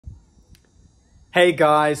Hey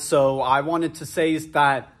guys, so I wanted to say is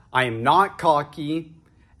that I am not cocky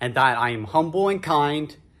and that I am humble and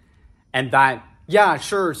kind and that, yeah,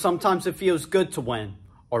 sure, sometimes it feels good to win,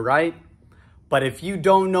 all right? But if you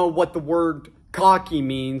don't know what the word cocky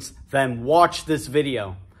means, then watch this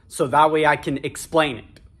video so that way I can explain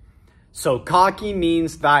it. So cocky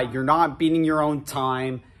means that you're not beating your own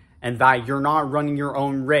time and that you're not running your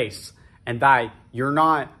own race and that you're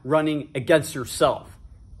not running against yourself.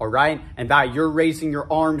 All right? And that you're raising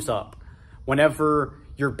your arms up whenever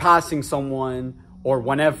you're passing someone or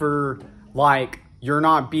whenever, like, you're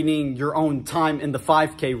not beating your own time in the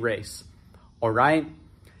 5K race. All right?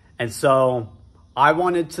 And so I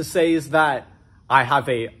wanted to say is that I have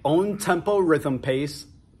a own tempo rhythm pace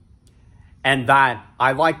and that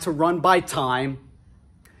I like to run by time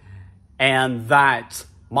and that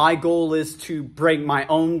my goal is to break my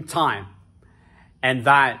own time and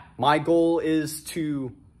that my goal is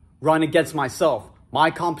to run against myself.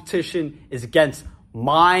 My competition is against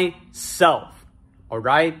myself, all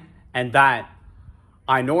right? And that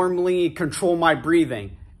I normally control my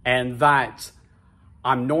breathing and that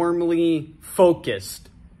I'm normally focused,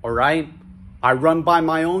 all right? I run by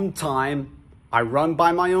my own time. I run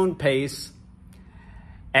by my own pace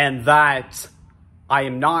and that I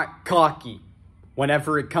am not cocky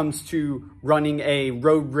whenever it comes to running a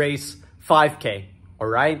road race 5K, all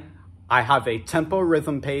right? I have a tempo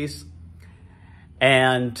rhythm pace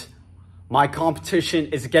and my competition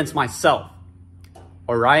is against myself,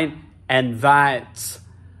 all right? And that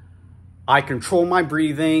I control my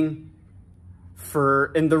breathing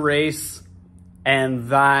in the race and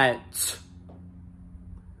that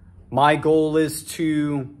my goal is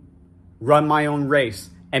to run my own race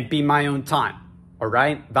and be my own time, all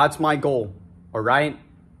right? That's my goal, all right?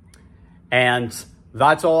 And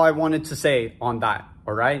that's all I wanted to say on that.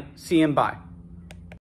 All right. See you and bye.